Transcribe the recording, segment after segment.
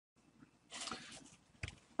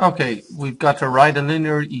Okay, we've got to write a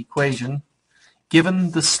linear equation given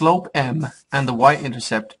the slope m and the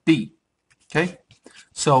y-intercept b. Okay,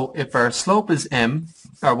 so if our slope is m,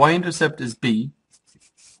 our y-intercept is b,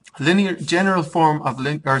 the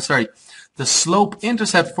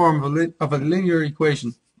slope-intercept form of a linear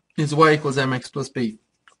equation is y equals mx plus b.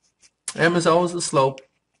 M is always the slope,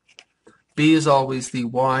 b is always the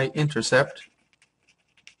y-intercept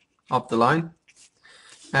of the line.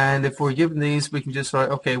 And if we're given these, we can just write,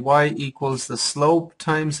 okay, y equals the slope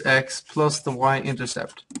times x plus the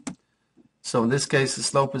y-intercept. So in this case, the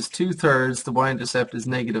slope is 2/3, the y-intercept is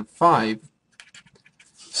 -5.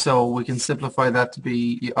 So we can simplify that to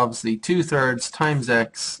be obviously 2/3 times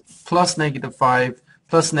x plus -5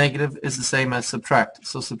 plus negative is the same as subtract.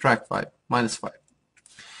 So subtract 5, -5.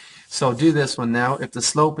 So do this one now. If the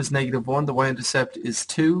slope is -1, the y-intercept is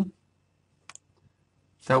 2.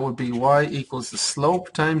 That would be y equals the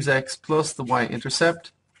slope times x plus the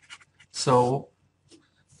y-intercept. So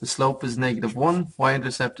the slope is -1,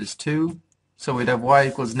 y-intercept is 2. So we'd have y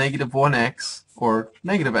equals -1x or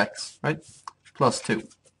 -x, right? Plus 2.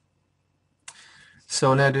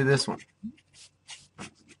 So now do this one.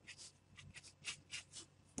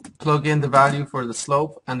 Plug in the value for the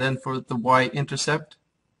slope and then for the y-intercept.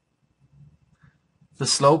 The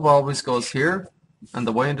slope always goes here and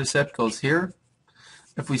the y-intercept goes here.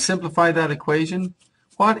 If we simplify that equation,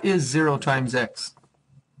 what is 0 times x?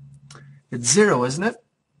 It's 0, isn't it?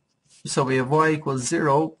 So we have y equals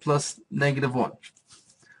 0 plus -1.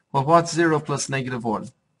 Well, what's 0 plus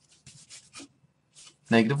 -1?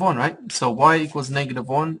 -1, right? So y equals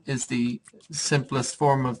 -1 is the simplest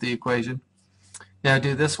form of the equation. Now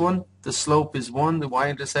do this one. The slope is 1, the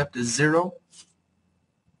y-intercept is 0.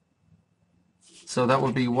 So that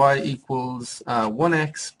would be y equals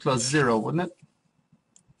 1x plus 0, wouldn't it?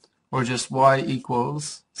 Or just y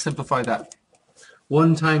equals, simplify that.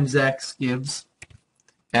 1 times x gives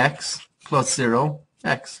x plus 0,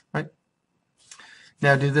 x, right?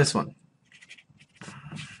 Now do this one.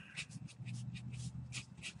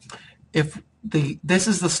 If this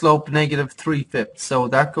is the slope -3/5, so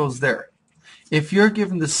that goes there. If you're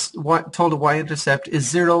given this told the y-intercept is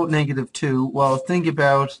 0, -2, well, think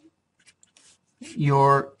about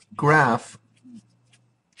your graph.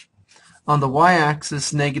 On the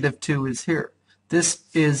y-axis, -2 is here. This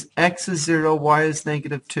is x is 0, y is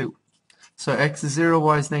 -2. So x is 0,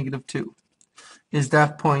 y is -2. Is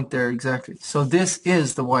that point there exactly? So this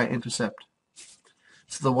is the y-intercept.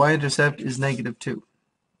 So the y-intercept is -2.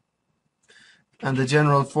 And the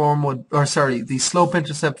general form would, or sorry, the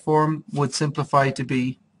slope-intercept form would simplify to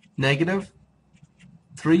be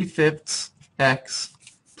 -3/5 x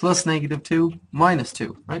plus -2 minus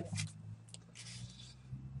 2, right?